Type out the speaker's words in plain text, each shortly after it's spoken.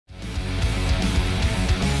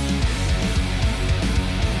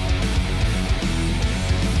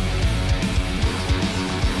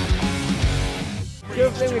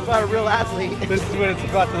by a real athlete. This is what it's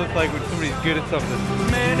about to look like when somebody's good at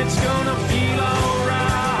something. Man, it's gonna feel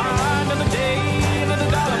alright. Another day,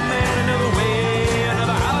 another dollar man, another way,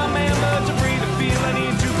 another hour man, but to breathe and feel I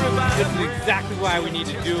need to provide. This is exactly why we need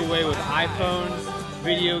to do away with iPhones,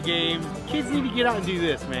 video games. Kids need to get out and do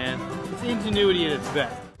this, man. It's ingenuity at its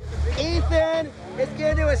best. Ethan is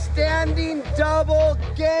going to do a standing double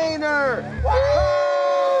gainer. Woo!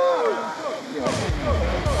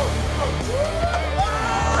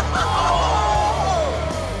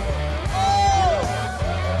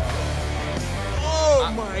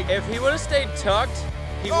 Oh my! If he would have stayed tucked,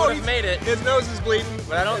 he would have made it. His nose is bleeding.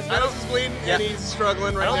 But I don't. His nose is bleeding, and he's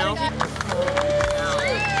struggling right now.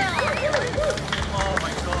 Oh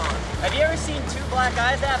my god! Have you ever seen two black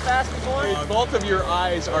eyes that fast before? Both of your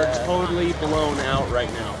eyes are totally blown out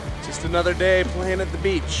right now. Just another day playing at the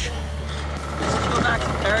beach. Let's go back to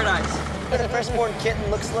paradise. What the firstborn kitten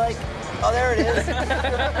looks like. Oh, there it is.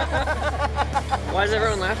 Why is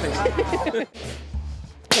everyone laughing?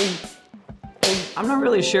 I'm not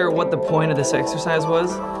really sure what the point of this exercise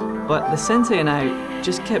was, but the sensei and I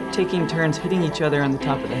just kept taking turns hitting each other on the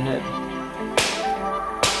top of the head.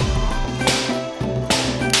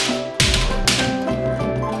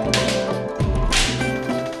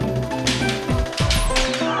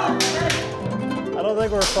 I don't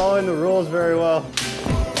think we're following the rules very well.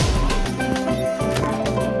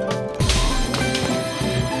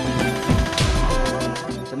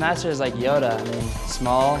 The master is like Yoda. I mean,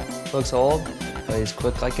 small, looks old, but he's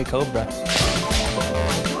quick like a cobra.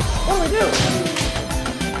 What do we do?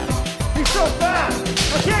 He's so fast!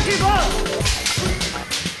 I can't keep up!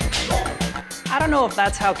 I don't know if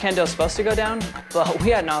that's how Kendo's supposed to go down, but we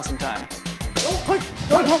had an awesome time.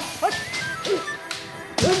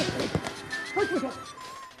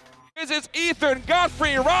 This is Ethen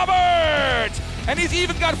Godfrey Roberts! And he's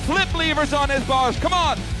even got flip levers on his bars. Come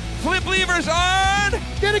on! Flip levers on!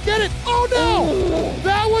 Get it, get it! Oh no!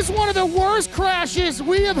 That was one of the worst crashes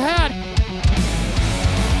we have had.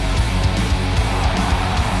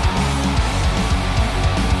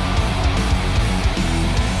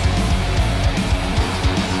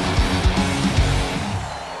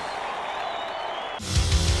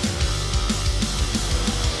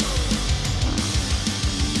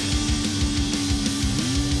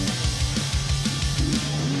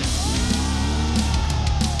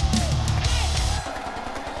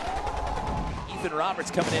 Ethen Roberts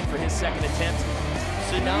coming in for his second attempt.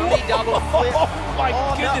 Tsunami double flip. Oh my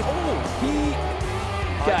goodness! No. He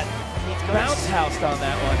got bounce housed on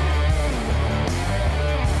that one.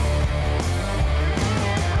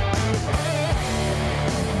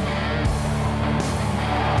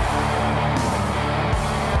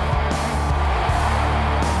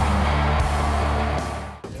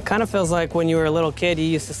 Kind of feels like when you were a little kid, you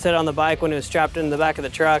used to sit on the bike when it was strapped in the back of the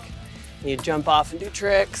truck, and you'd jump off and do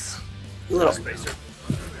tricks. Little spacer.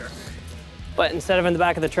 But instead of in the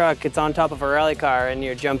back of the truck, it's on top of a rally car, and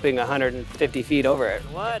you're jumping 150 feet over it.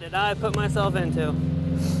 What did I put myself into?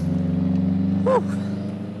 Whew.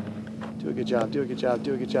 Do a good job, do a good job,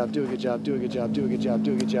 do a good job, do a good job, do a good job, do a good job,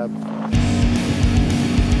 do a good job.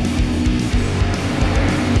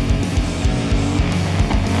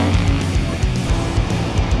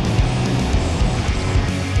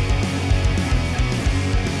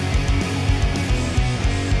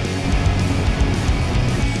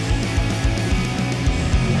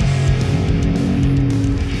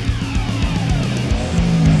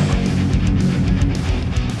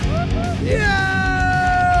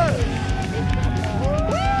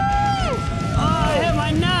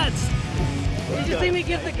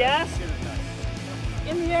 Give the gas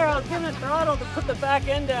in the air. I was giving the throttle to put the back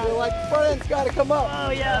end down. You're like, front end's got to come up. Oh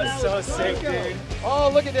yeah, that So was sick, dude. Oh,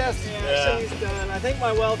 look at this. Yeah, she's done. I think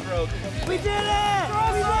my weld broke. We did it!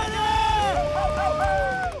 We did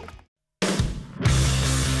it!